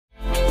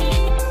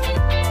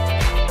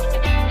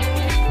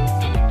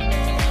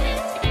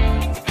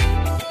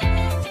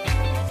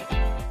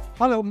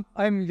Hello,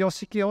 I'm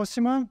Yoshiki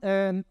Ohshima,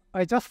 and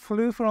I just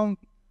flew from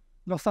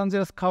Los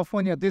Angeles,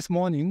 California this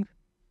morning.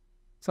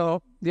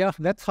 So yeah,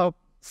 let's have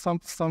some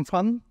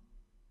fun.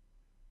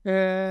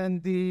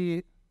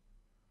 And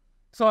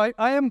so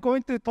I am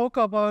going to talk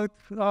about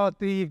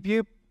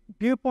the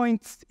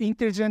Viewpoints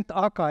Intelligent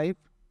Archive.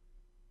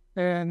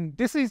 And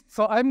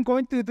so I'm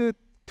going to do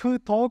 2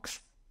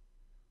 talks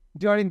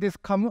during this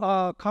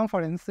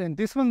conference, and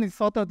this one is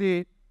sort of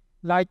the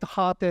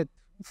light-hearted,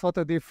 sort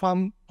of the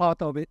fun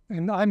part of it.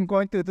 And I'm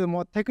going to do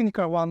more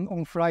technical one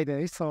on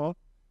Friday, so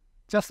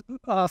just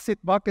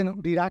sit back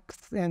and relax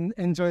and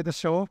enjoy the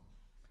show.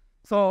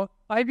 So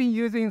I've been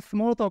using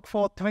Smalltalk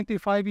for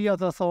 25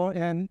 years or so,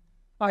 and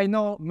I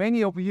know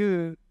many of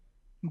you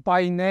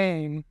by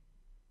name,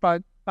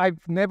 but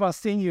I've never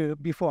seen you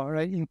before,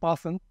 right, in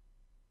person.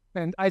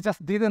 And I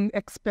just didn't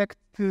expect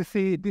to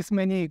see this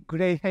many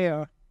gray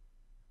hair,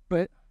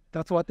 but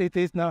that's what it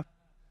is now.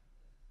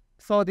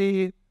 So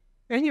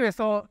anyway,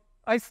 so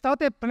I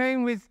started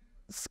playing with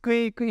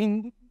Squeak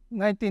in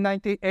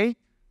 1998,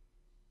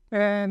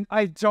 and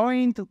I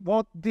joined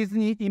Walt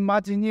Disney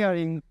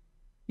Imagineering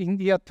in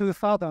the year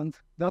 2000.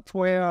 That's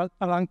where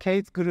Alan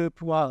Kay's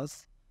group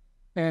was,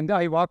 and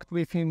I worked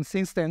with him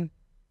since then.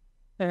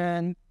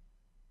 And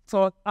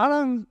so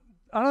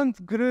Alan's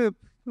group,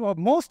 well,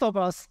 most of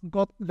us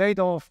got laid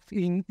off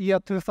in year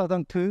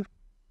 2002,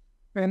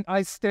 and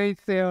I stayed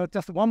there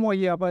just one more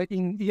year, but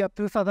in year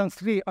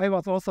 2003, I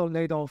was also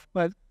laid off.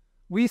 But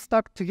we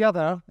stuck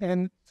together,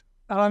 and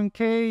Alan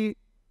Kay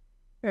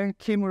and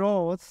Kim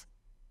Rose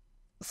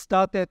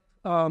started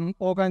an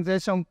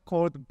organization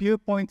called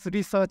Viewpoints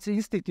Research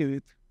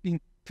Institute in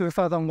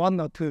 2001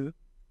 or 2.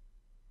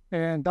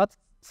 And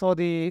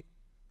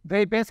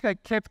they basically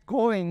kept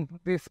going.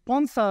 The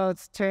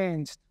sponsors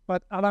changed,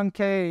 but Alan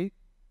Kay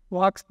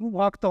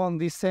worked on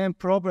the same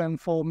problem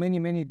for many,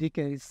 many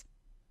decades.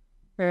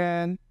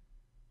 And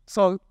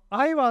so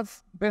I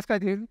was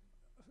basically,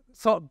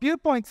 so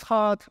Viewpoints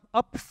had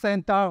ups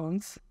and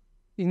downs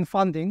in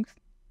funding.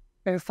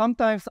 And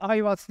sometimes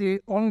I was the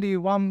only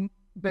one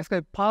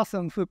basically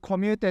person who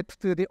commuted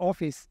to the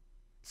office.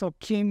 So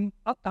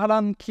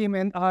Alan, Kim,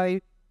 and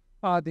I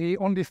are the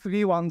only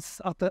 3 ones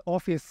at the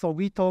office. So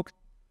we talked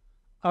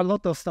a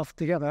lot of stuff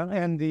together.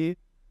 And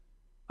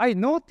I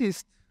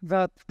noticed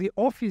that the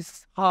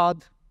office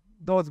had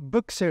those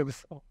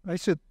bookshelves. Oh,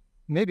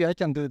 maybe I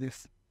can do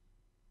this.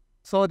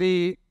 So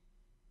this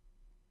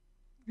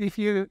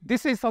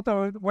is sort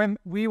of when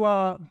we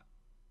were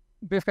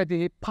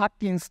basically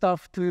packing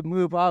stuff to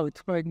move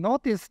out. But I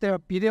noticed there are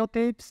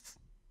videotapes,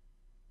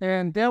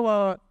 and there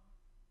were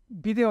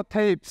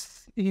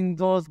videotapes in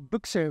those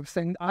bookshelves,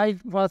 and I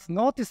was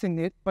noticing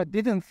it, but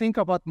didn't think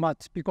about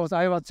much because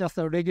I was just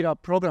a regular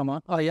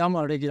programmer. I am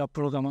a regular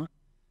programmer.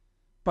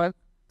 But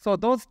so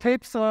those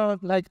tapes are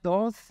like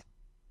those,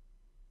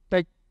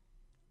 like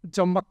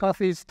John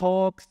McCarthy's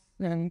talks,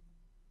 and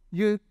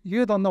you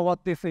don't know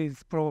what this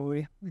is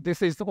probably.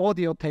 This is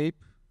audio tape,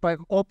 but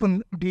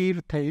open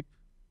reel tape.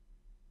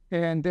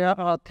 And there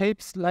are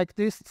tapes like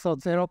this, so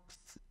Xerox.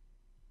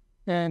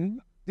 And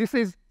this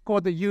is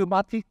called the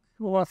U-matic,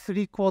 or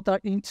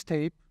 3/4-inch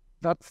tape.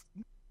 That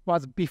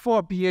was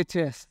before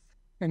VHS.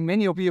 And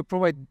many of you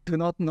probably do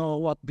not know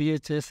what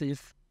VHS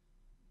is.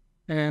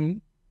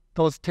 And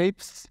those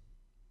tapes.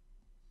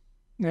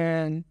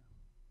 And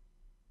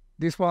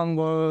this one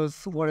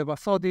was whatever.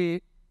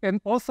 And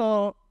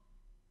also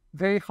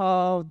they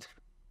had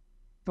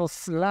those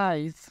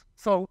slides.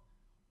 So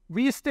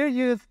we still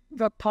use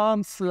the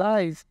term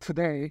slides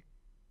today,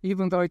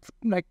 even though it's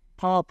like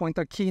PowerPoint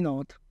or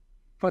Keynote.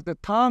 But the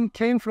term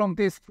came from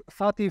this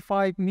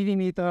 35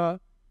 millimeter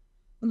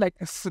like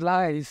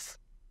slides,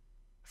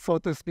 so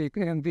to speak.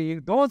 And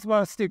those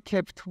were still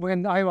kept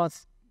when I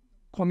was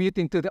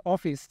commuting to the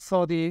office.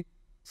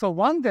 So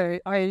one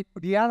day I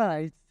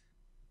realized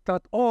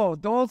that,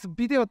 those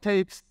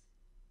videotapes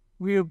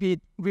will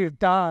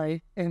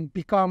die and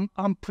become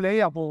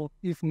unplayable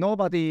if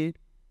nobody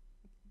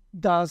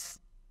does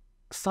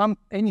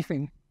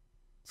anything.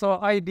 So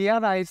I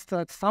realized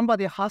that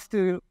somebody has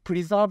to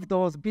preserve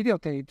those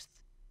videotapes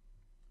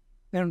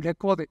and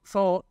record it.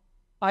 So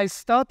I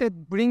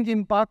started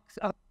bringing back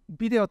a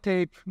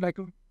videotape, like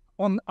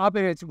on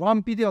average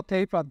 1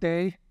 videotape a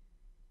day,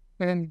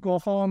 and go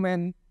home,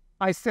 and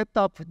I set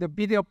up the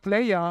video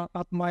player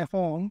at my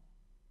home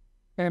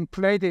and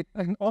played it,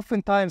 and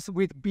oftentimes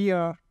with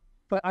beer.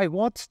 But I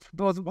watched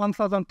those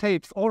 1,000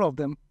 tapes, all of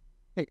them,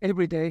 like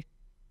every day,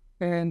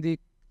 and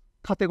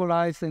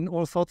categorized and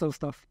all sorts of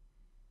stuff.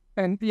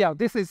 And yeah,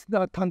 this is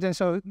the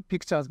tangential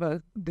pictures,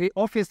 but the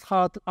office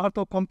had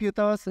auto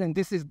computers, and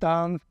this is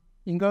Dan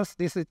Ingers,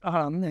 this is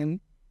Alan, and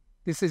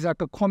this is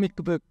like a comic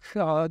book,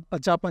 a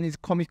Japanese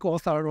comic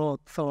author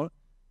wrote, so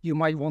you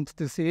might want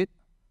to see it.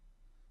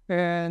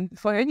 And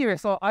so anyway,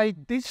 so I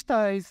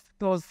digitized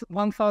those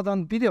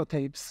 1,000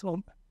 videotapes,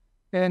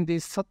 and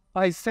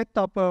I set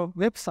up a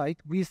website.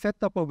 We set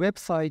up a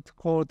website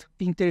called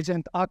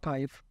Intelligent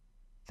Archive.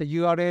 The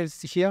URL is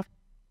here.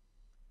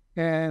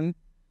 And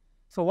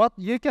so what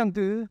you can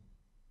do,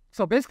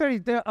 so basically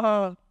there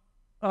are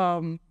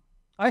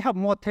I have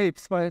more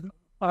tapes, but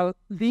a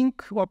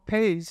link or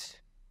page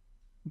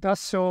that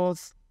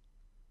shows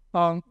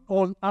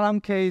all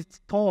Alan Kay's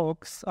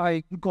talks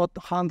I got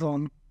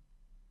hands-on,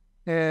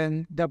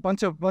 and there are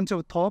bunch of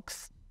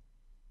talks.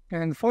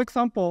 And for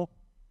example,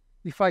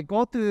 if I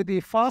go to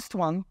the first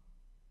one,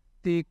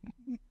 the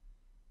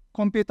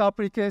computer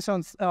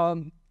applications, a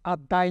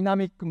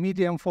dynamic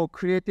medium for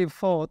creative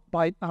thought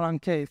by Alan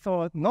Kay.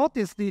 So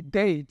notice the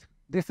date.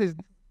 This is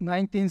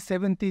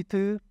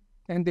 1972,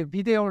 and the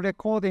video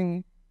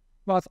recording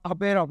was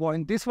available,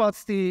 and this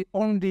was the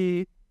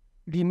only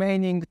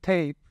remaining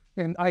tape,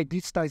 and I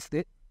digitized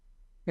it.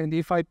 And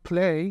if I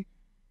play,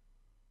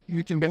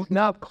 you can it's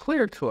now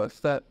clear to us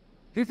that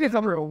this is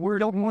a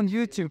word on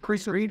YouTube.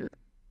 Please read it.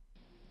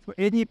 So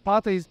any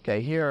part is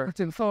okay here.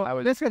 So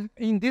listen,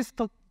 in this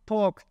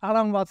talk,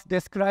 Alan was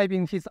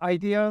describing his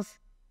ideas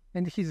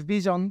and his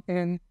vision,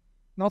 and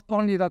not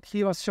only that,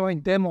 he was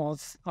showing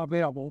demos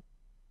available.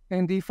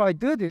 And if I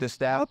do this, the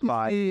staff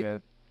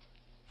by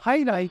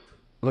highlight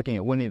looking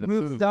at Winnie the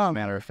Pooh, as a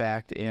matter of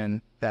fact,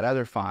 in that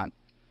other font.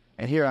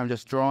 And here I'm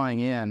just drawing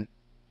in.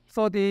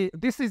 So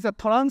this is a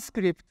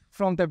transcript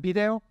from the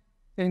video,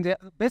 and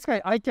basically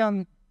I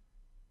can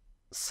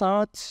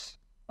search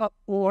or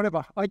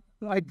whatever. I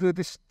do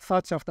this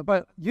search after,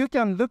 but you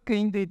can look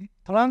in the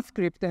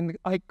transcript, and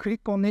I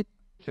click on it,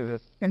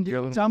 and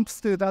it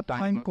jumps to that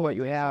time code. What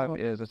you have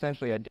is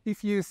essentially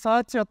if you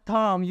search a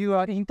term you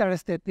are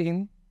interested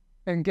in,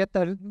 and get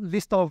a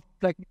list of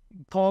like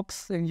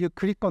talks, and you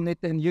click on it,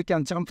 and you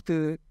can jump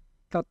to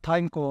that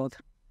time code.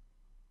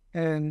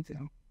 And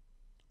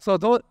so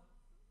that's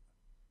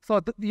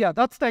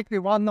like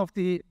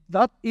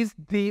that is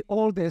the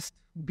oldest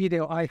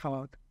video I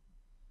heard.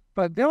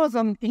 But there was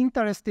an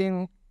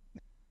interesting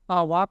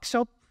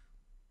workshop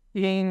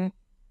in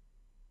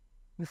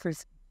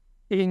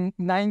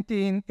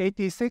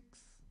 1986,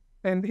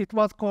 and it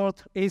was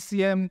called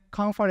ACM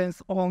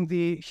Conference on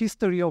the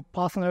History of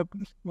Personal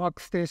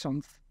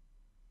Workstations.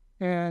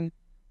 And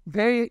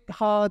they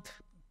had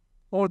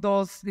all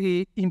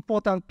the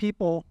important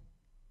people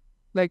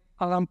like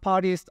Alan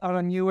Paris,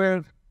 Alan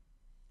Newell,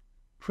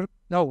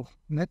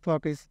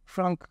 network is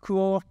Frank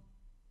Kuo.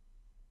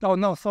 Oh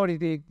no, sorry,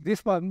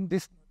 this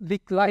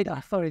Rick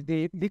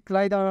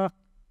Leider,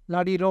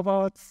 Larry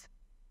Roberts,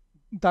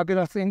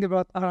 Douglas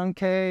Engelbart, Alan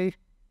Kay,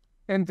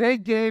 and they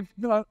gave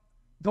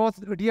those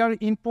really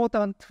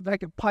important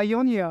like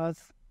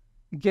pioneers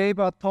gave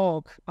a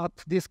talk at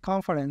this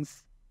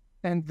conference,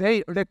 and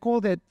they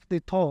recorded the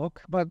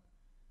talk, but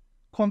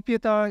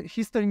Computer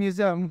History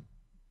Museum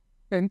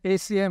and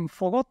ACM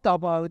forgot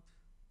about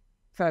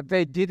that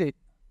they did it.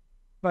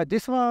 But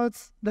this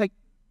was like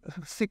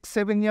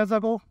 6-7 years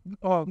ago.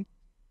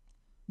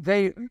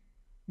 They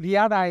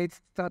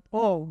realized that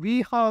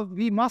we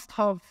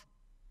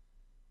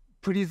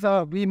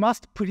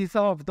must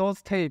preserve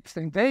those tapes,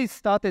 and they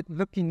started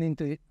looking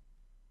into it,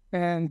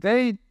 and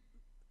they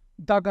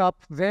dug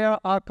up their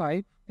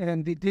archive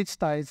and they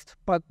digitized.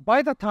 But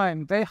by the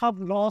time they have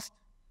lost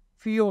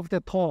few of the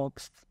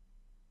talks,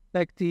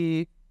 like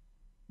the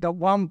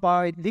one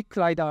by Rick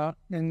Leider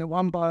and the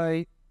one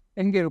by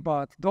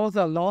Engelbart, those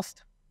are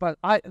lost. But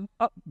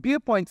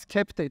Viewpoints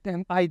kept it,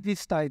 and I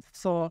digitized.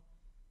 So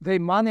they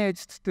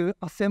managed to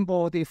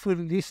assemble the full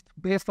list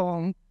based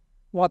on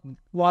what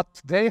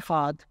they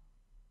had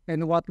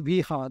and what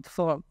we had.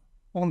 So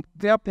on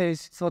their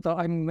page, sort of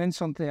I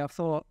mentioned there.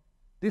 So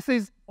this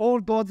is all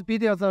those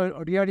videos are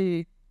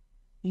really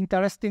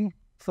interesting.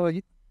 So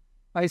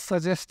I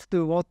suggest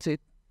to watch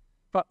it.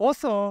 But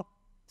also,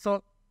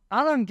 so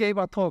Alan gave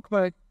a talk,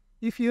 but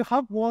if you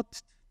have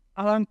watched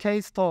Alan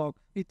Kay's talk,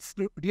 it's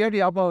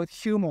really about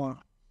humor.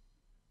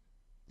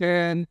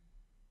 And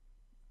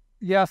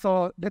yeah,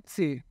 so let's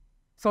see.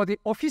 So the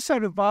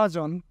official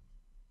version,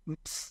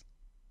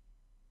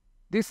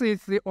 this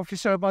is the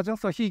official version.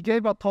 So he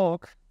gave a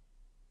talk,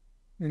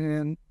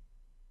 and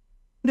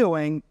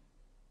doing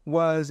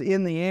was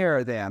in the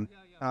air then.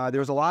 There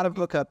was a lot of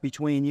hookup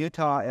between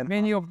Utah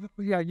and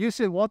you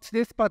should watch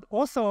this. But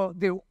also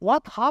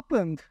what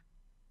happened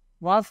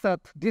was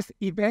that this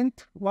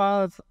event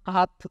was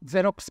at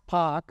Xerox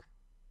Park,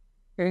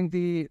 and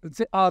the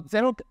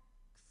Xerox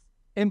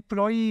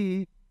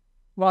employee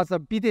was a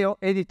video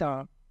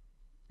editor,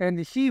 and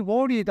he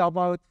worried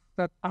about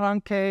that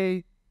Alan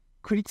Kay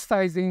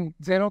criticizing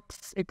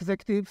Xerox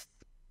executives,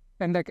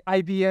 and like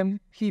IBM,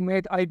 he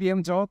made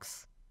IBM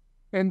jokes,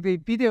 and the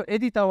video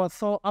editor was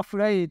so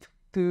afraid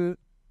to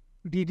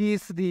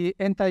release the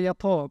entire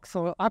talk.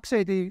 So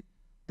actually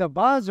the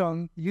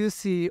version you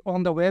see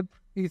on the web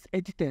is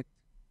edited.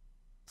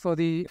 So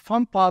the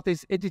fun part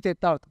is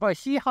edited out. But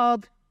he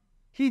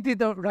did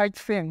the right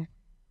thing,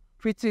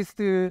 which is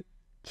to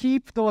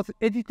keep those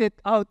edited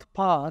out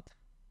part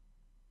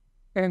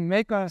and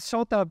make a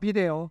shorter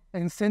video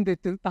and send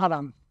it to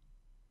Alan.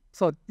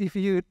 So if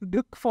you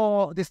look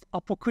for this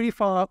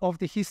apocrypha of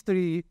the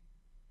history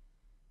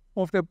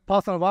of the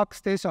personal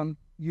workstation,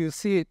 you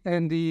see it.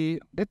 And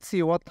let's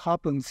see what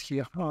happens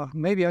here.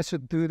 Maybe I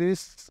should do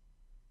this.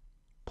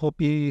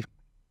 Copy.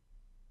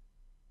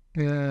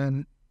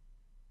 And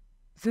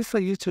this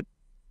you should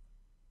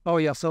Oh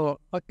yeah, so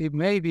it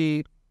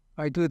maybe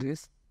I do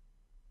this.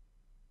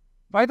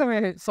 By the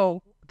way,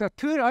 so the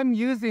tool I'm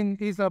using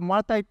is a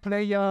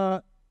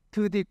multiplayer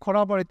 2D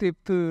collaborative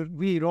tool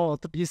we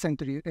wrote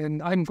recently,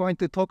 and I'm going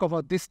to talk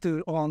about this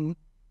tool on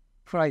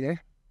Friday.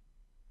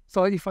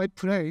 So if I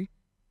play,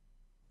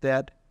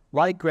 that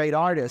like great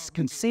artists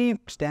conceive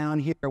down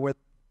here with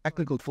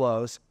technical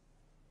flows,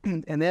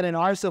 and then in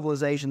our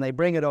civilization they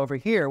bring it over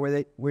here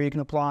where you can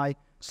apply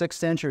 6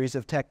 centuries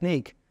of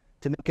technique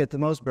to make it the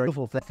most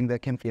beautiful thing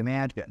that can be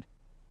imagined.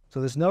 So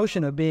this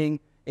notion of being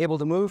able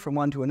to move from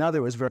one to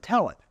another was very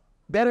talent.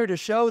 Better to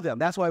show them.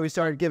 That's why we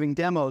started giving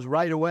demos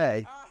right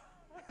away.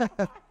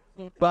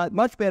 But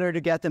much better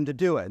to get them to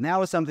do it. And that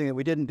was something that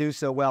we didn't do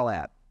so well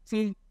at.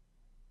 see,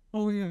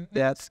 oh yeah,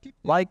 That's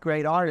like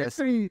great artists.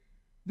 actually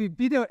the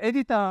video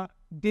editor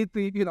did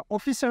the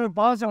official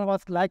version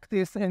was like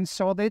this and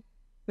showed it,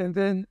 and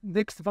then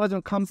next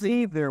version comes in.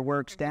 See their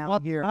works down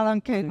What here.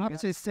 Alan Kay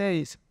actually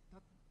says.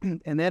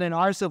 And then in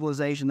our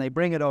civilization, they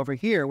bring it over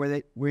here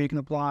where you can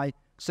apply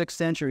 6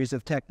 centuries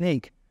of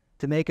technique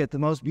to make it the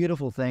most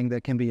beautiful thing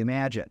that can be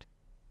imagined.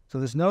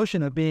 So this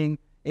notion of being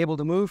able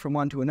to move from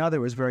one to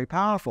another was very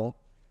powerful.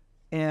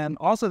 And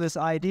also this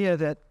idea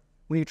that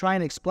when you try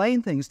and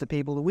explain things to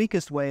people, the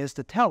weakest way is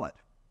to tell it.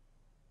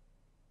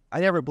 I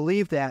never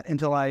believed that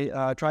until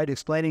I tried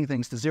explaining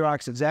things to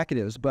Xerox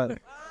executives, but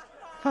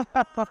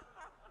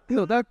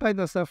That kind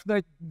of stuff.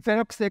 Like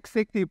Xerox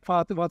executive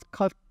part was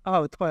cut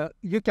out, but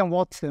you can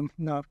watch them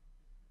now.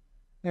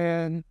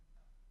 And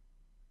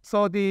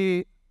so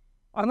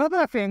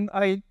another thing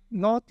I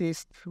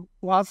noticed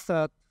was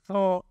that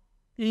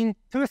in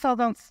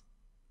 2000,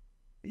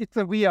 it's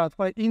weird,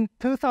 but in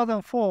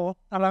 2004,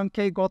 Alan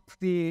Kay got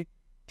the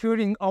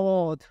Turing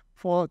Award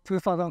for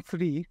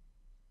 2003.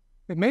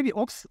 And maybe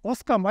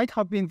Oscar might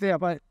have been there,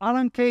 but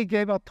Alan Kay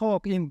gave a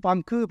talk in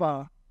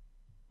Vancouver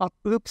at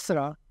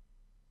Uppsala.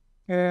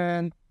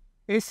 And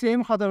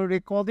ACM had a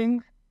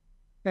recording,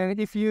 and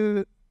if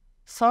you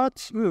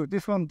search,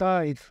 this one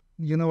died,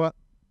 you know what?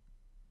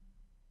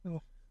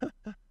 Oh,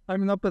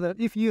 I'm not better.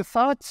 If you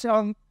search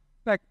on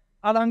like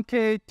Alan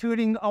Kay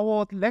Turing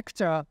Award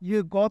Lecture,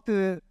 you go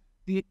to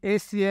the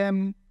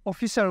ACM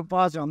official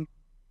version.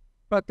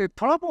 But the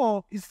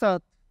trouble is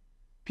that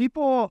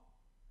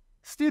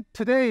still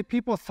today,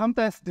 people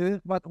sometimes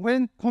do, but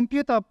when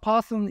computer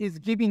person is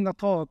giving a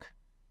talk,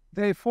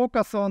 they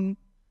focus on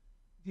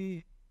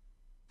the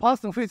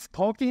person who is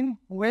talking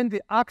when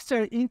the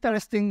actual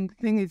interesting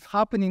thing is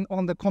happening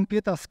on the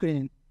computer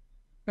screen.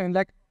 And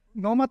like,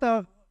 no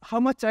matter how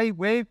much I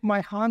wave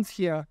my hands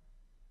here,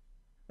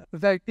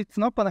 like it's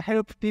not gonna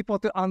help people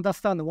to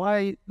understand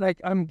why like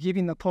I'm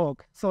giving a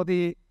talk. So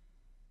the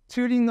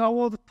Turing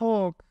Award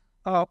talk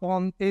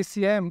on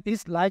ACM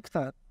is like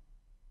that.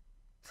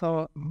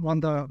 So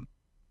wonder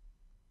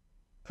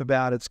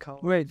about its color.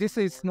 Wait, this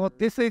is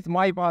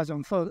my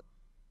version. So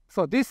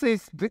this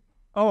is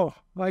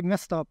I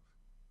messed up.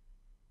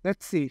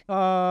 Let's see.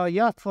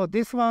 Yeah, so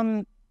this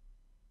one,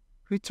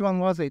 which one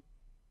was it?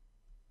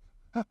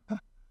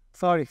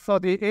 Sorry. So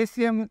the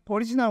ACM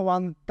original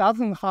one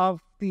doesn't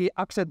have the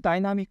actual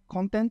dynamic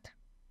content.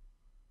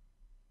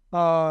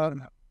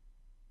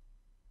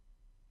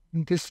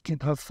 This can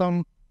have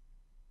some.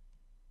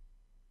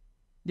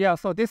 Yeah,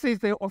 so this is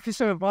the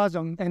official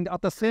version, and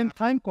at the same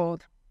time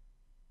code,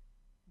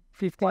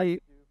 50.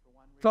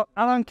 So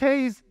Alan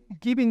Kay is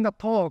giving the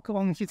talk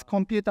on his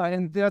computer,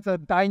 and there's a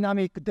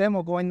dynamic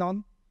demo going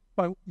on,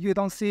 but you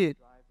don't see it.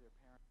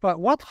 But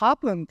what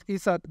happened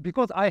is that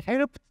because I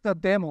helped the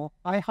demo,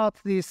 I had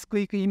this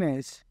squeak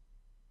image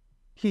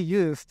he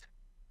used.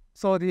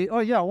 So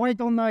why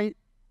don't I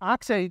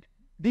actually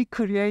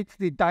recreate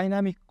the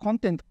dynamic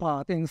content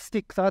part and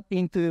stick that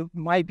into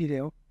my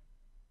video?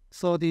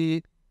 So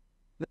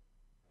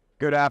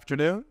Good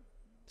afternoon.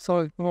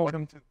 So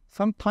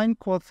some time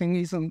code thing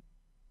isn't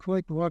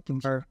quite working.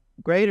 Are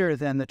greater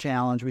than the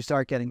challenge, we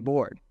start getting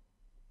bored.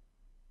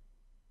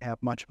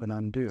 Have much of an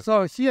undo.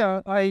 So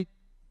here I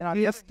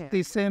did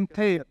the same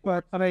tape,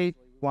 but I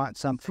Want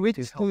something switched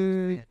to help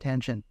to pay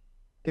attention.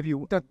 If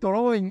you the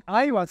drawing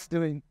I was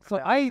doing.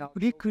 So I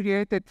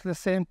recreated the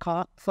same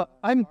car. So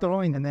I'm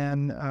drawing and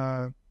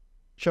then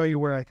show you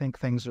where I think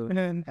things are and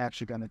then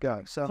actually going to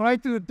go. So try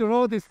to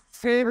draw the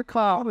same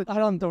car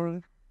around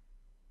the.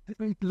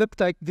 It looked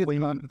like this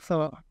one.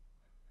 So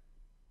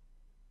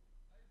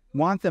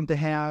want them to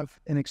have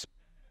an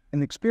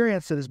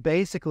experience that is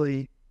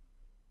basically.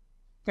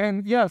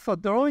 And so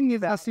drawing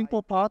is a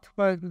simple part,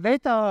 but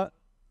later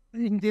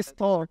in this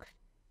talk,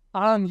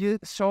 Alan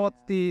showed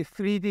the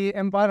 3D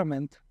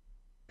environment,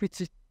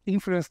 which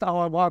influenced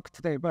our work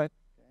today. But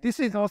this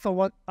is also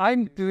what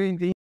I'm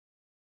doing.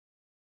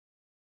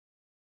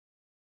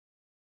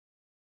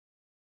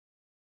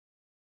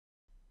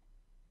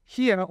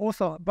 Here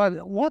also,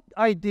 but what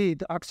I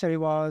did actually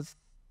was,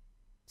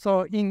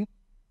 so in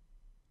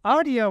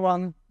earlier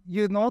one,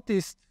 you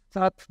noticed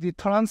that the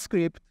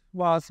transcript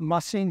was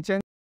machine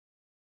generated.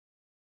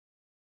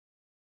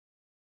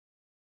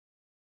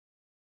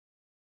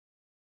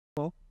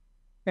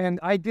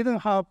 And I didn't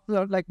have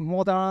like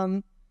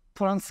modern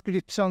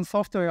transcription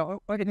software or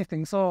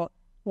anything. So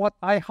what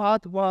I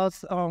had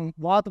was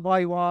word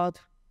by word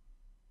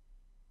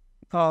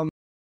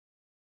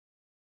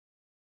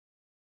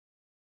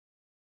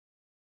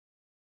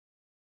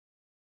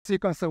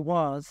sequence of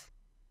words,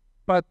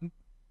 but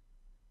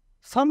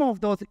some of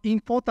those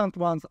important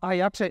ones I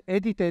actually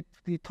edited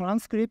the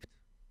transcript,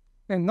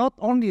 and not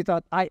only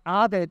that, I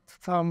added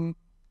some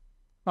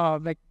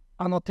like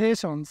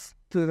annotations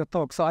to the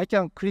talk, so I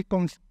can click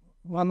on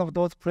one of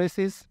those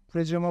places,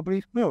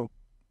 presumably. No.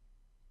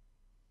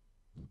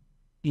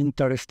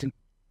 Interesting.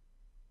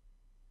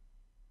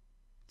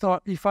 So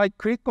if I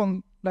click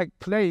on like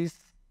place,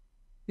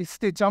 it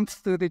still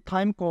jumps to the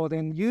time code,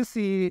 and you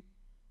see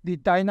the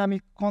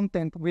dynamic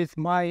content with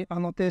my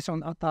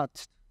annotation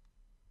attached.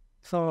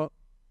 So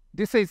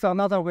this is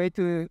another way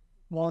to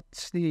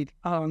watch the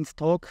Alan's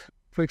talk,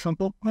 for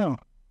example. Oh,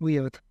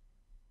 weird.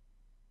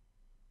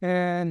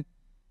 And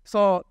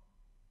so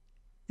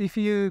if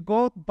you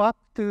go back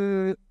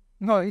to,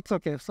 no, it's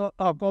okay. So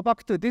I'll go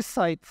back to this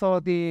site. So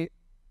this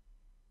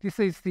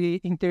is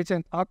the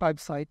Intelligent Archive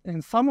site.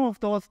 And some of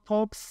those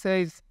talks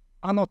says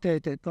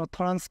annotated or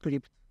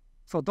transcript.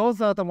 So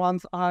those are the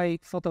ones I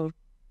sort of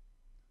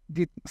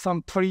did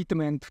some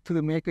treatment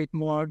to make it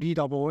more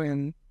readable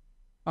and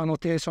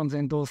annotations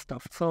and those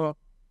stuff. So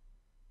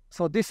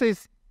this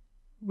is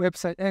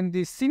website.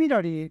 And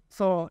similarly,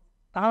 so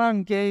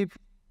Alan gave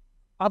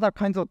other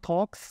kinds of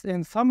talks,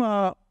 and some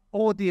are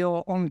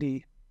audio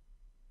only.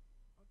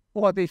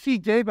 Or he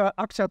gave an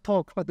actual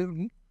talk, but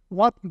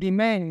what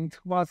remained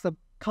was a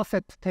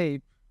cassette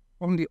tape,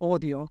 only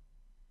audio.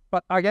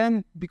 But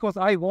again, because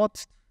I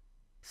watched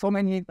so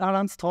many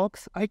Alan's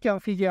talks, I can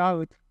figure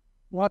out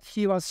what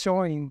he was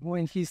showing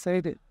when he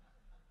said it.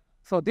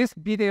 So this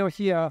video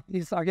here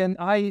is, again,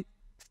 I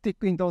stick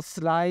in those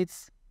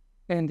slides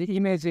and the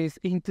images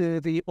into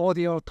the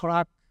audio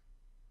track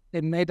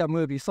and made a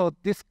movie. So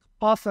this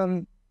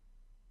person,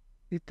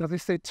 does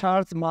it say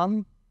Charles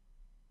Mann,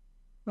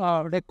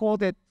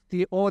 recorded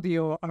the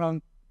audio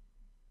around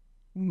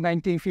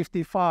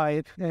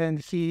 1955, and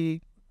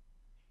he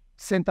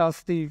sent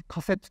us the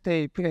cassette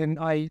tape, and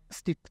I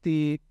stick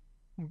the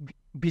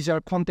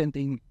visual content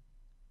in.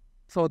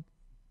 So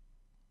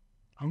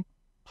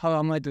how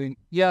am I doing?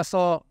 Yeah,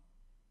 so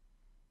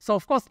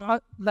of course,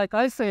 like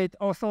I said,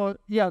 also,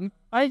 yeah,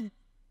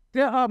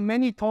 there are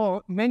many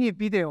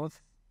videos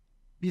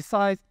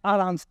besides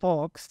Alan's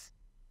talks,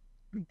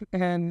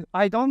 and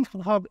I don't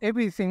have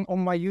everything on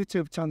my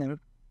YouTube channel,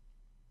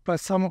 but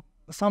some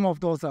of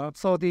those are.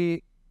 So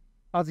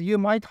as you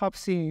might have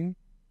seen,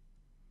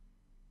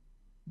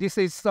 this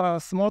is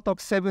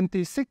Smalltalk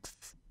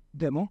 76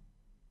 demo,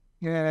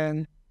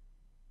 and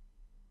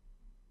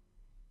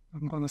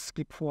I'm gonna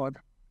skip forward.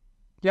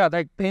 Yeah,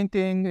 like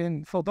painting,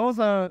 and so those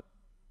are,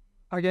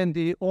 again,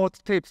 the old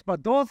tapes,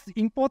 but those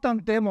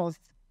important demos,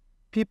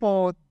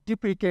 people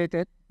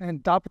duplicated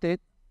and dubbed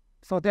it,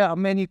 so there are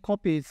many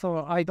copies,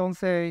 so I don't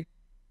say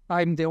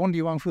I'm the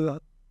only one who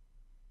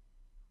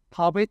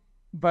have it,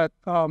 but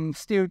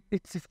still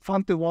it's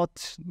fun to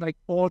watch like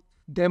old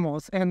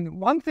demos. And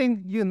one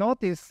thing you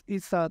notice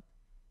is that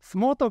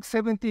Smalltalk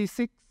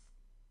 76,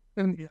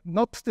 and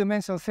not to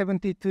mention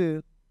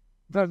 72,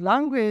 the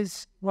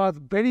language was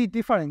very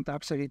different,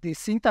 actually. The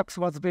syntax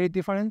was very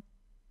different.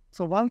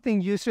 So one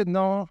thing you should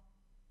know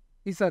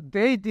is that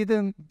they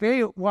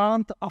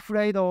weren't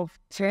afraid of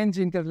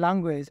changing the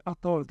language at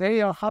all.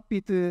 They are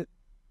happy to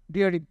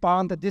really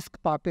burn the disk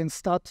pack and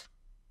start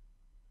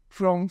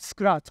from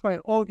scratch, but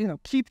all,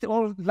 keep the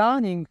old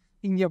learning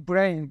in your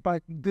brain,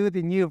 but do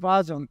the new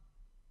version.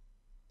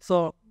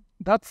 So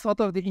that's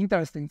sort of the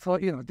interesting. So,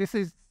 this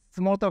is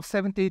Smalltalk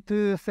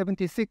 72,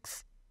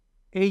 76,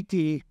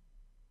 80.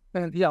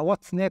 And yeah,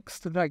 what's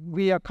next? Like,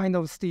 we are kind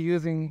of still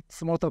using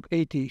Smalltalk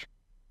 80.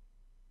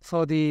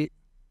 So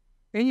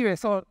anyway,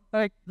 so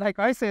like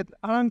I said,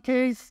 Alan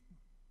Kay's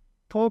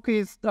talk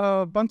is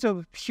a bunch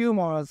of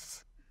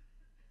humors.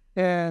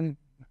 And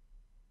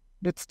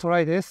let's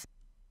try this.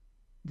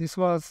 This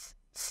was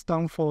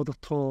Stanford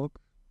talk.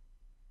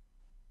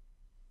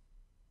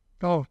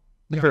 Oh,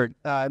 yeah.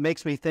 It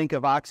makes me think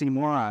of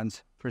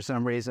oxymorons for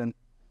some reason.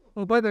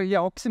 Oh, by the way, yeah,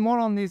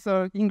 oxymoron is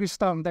an English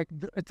term. Like,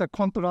 it's a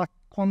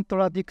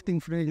contradicting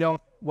phrase.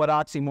 What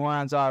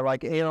oxymorons are,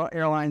 like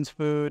airlines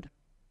food,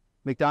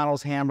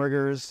 McDonald's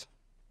hamburgers,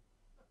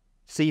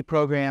 C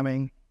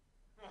programming.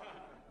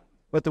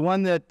 But the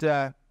one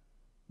that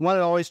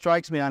always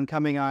strikes me on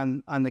coming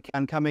on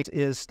coming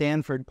is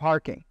Stanford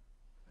parking.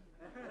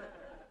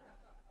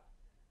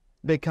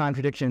 Big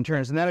contradiction in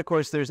terms. And then, of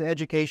course, there's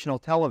educational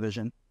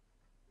television,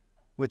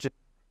 which is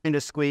trying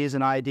to squeeze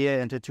an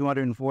idea into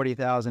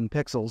 240,000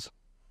 pixels.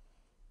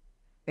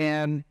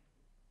 And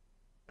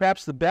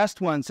perhaps the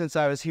best one since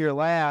I was here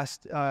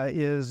last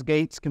is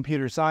Gates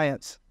Computer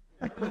Science.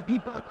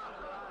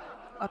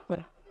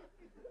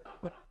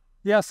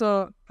 Yeah,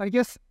 so I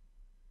guess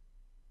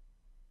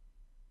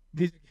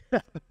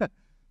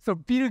so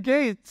Bill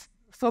Gates,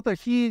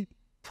 he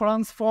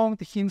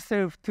transformed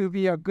himself to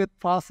be a good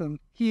person.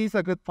 He is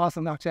a good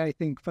person, actually, I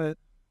think. But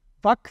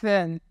back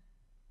then,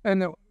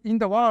 And in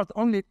the world,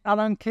 only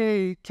Alan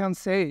Kay can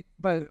say it,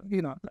 but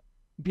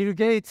Bill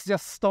Gates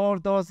just stole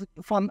those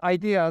fun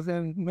ideas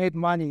and made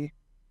money.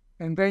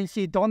 And then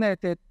he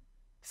donated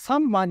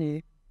some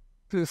money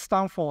to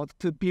Stanford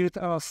to build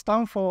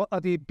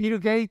the Bill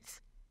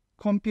Gates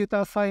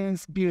Computer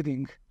Science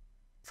Building.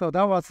 So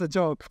that was a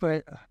joke,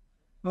 but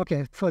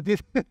okay, so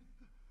this,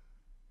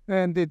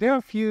 and there are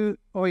a few,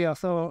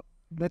 so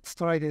let's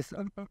try this.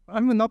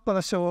 I'm not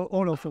gonna show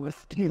all of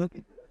us.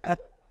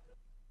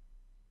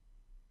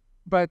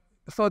 But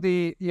so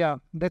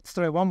let's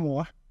try one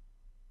more.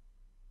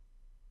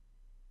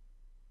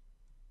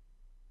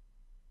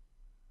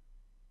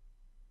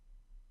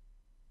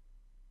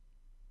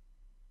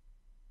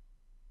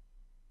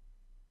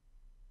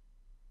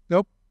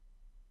 Nope.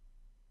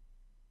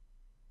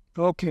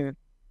 Okay.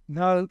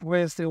 Now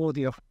where's the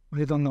audio?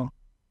 I don't know.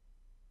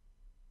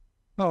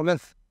 Oh,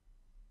 let's.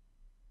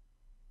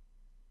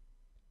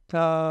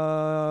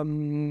 I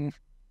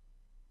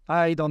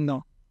don't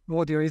know.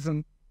 Audio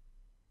isn't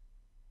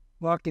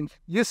working.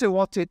 You should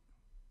watch it.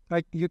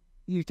 Like you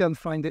can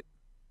find it.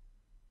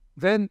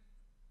 Then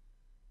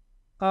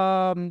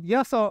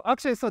so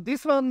actually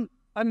this one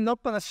I'm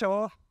not gonna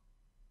show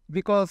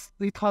because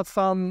it has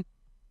some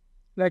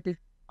like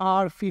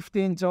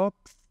R15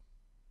 jokes,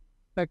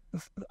 like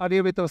a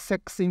little bit of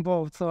sex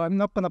involved, so I'm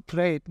not gonna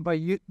play it, but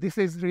this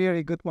is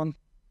really good one.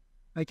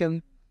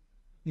 You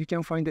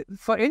can find it.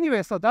 So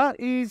anyway, so that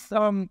is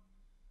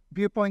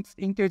Viewpoints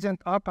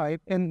Intelligent Archive,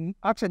 and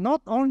actually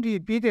not only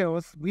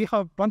videos, we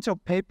have a bunch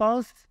of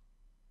papers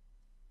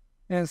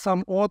and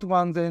some old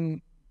ones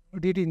and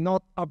really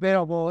not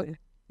available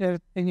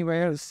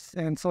anywhere else,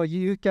 and so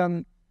you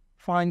can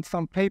find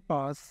some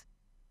papers.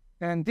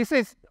 And this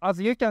is, as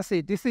you can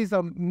see, this is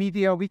a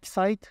media wiki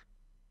site.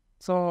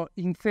 So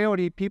in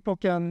theory, people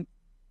can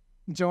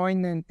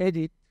join and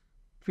edit,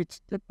 which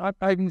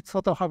I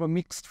sort of have a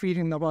mixed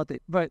feeling about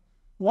it. But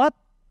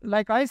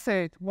like I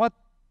said,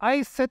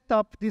 I set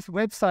up this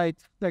website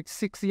like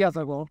 6 years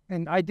ago,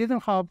 and I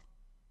didn't have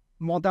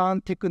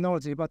modern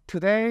technology. But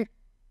today,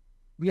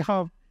 we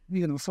have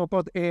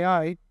so-called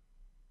AI,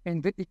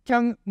 and it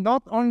can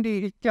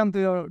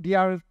do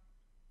real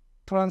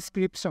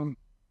transcription,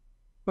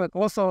 but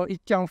also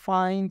it can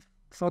find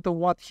sort of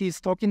what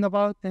he's talking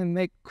about and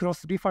make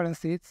cross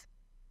references.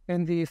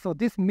 And so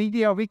this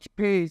media wiki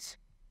page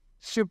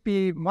should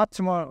be much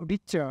more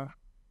richer.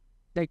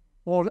 Like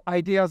all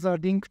ideas are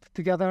linked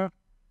together.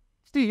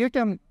 Still, you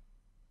can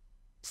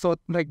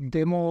like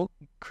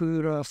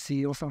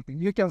democracy or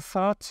something. You can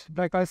search,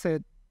 like I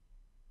said,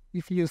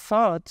 if you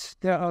search,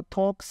 there are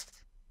talks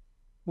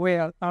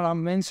where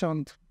Alan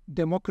mentioned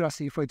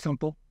democracy, for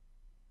example.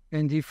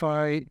 And if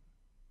I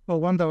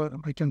wonder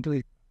I can do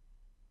it.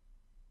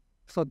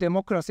 So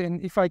democracy, and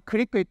if I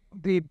click it,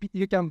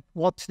 you can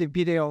watch the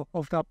video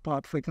of that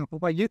part, for example.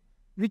 But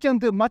we can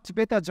do much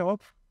better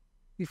job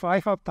if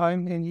I have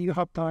time and you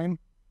have time,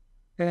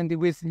 and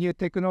with new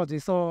technology.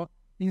 So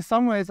in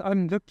some ways,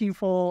 I'm looking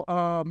for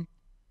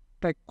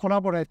like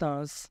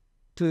collaborators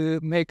to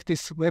make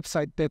this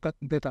website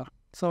better.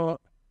 So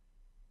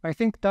I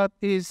think that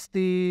is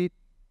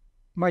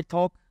my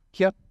talk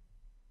here.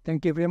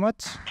 Thank you very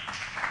much.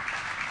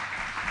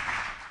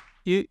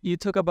 You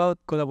talk about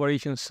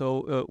collaboration,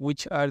 so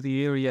which are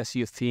the areas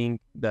you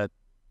think that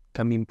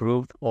can be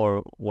improved,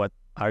 or what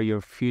are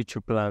your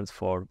future plans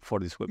for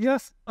this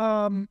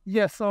website?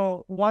 Yes,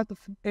 so what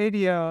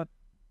area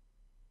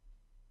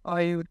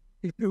it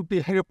would be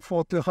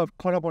helpful to have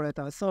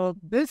collaborators. So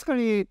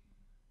basically,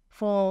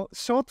 for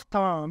short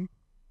term,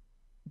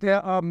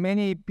 there are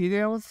many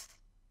videos,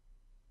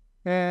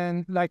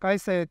 and like I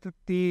said,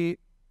 I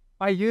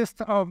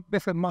used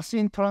basically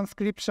machine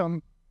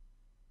transcription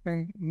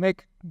and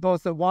make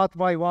those word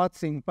by word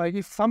thing. But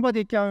if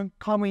somebody can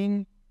come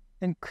in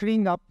and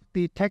clean up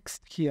the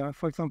text here,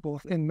 for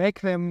example, and make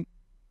them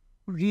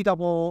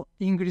readable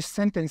English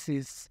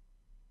sentences,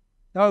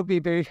 that would be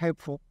very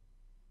helpful.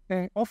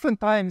 And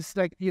oftentimes,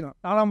 like,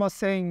 Alan was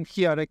saying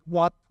here, like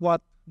what,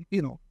 when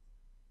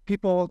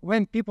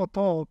people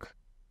talk,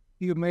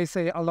 you may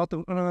say a lot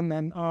of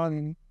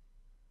and.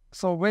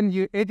 So when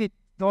you edit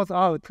those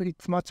out,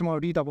 it's much more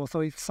readable.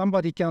 So if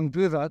somebody can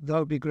do that, that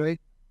would be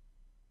great.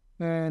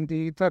 And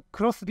the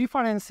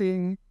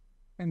cross-referencing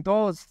and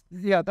those,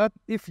 that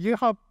if you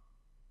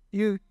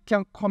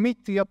can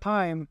commit to your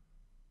time,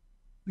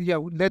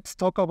 let's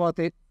talk about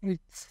it.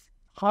 It's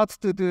hard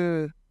to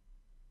do,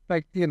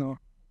 like,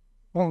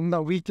 on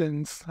the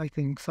weekends, I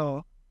think,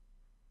 so.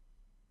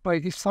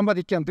 But if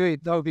somebody can do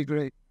it, that would be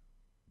great.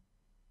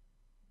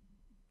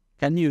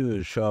 Can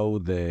you show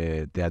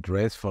the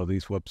address for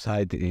this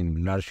website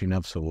in large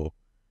enough so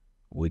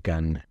we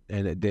can,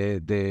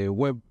 the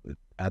web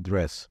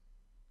address?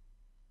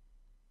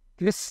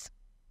 Yes.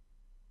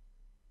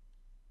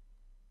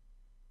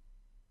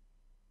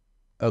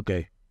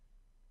 Okay.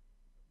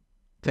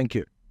 Thank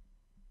you.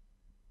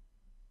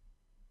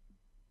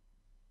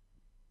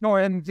 No,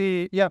 and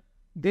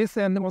this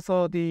and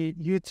also the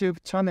YouTube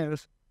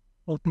channels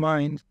of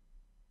mine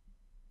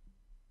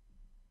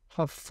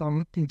have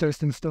some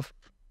interesting stuff.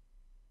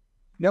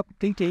 Yep,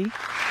 thank you.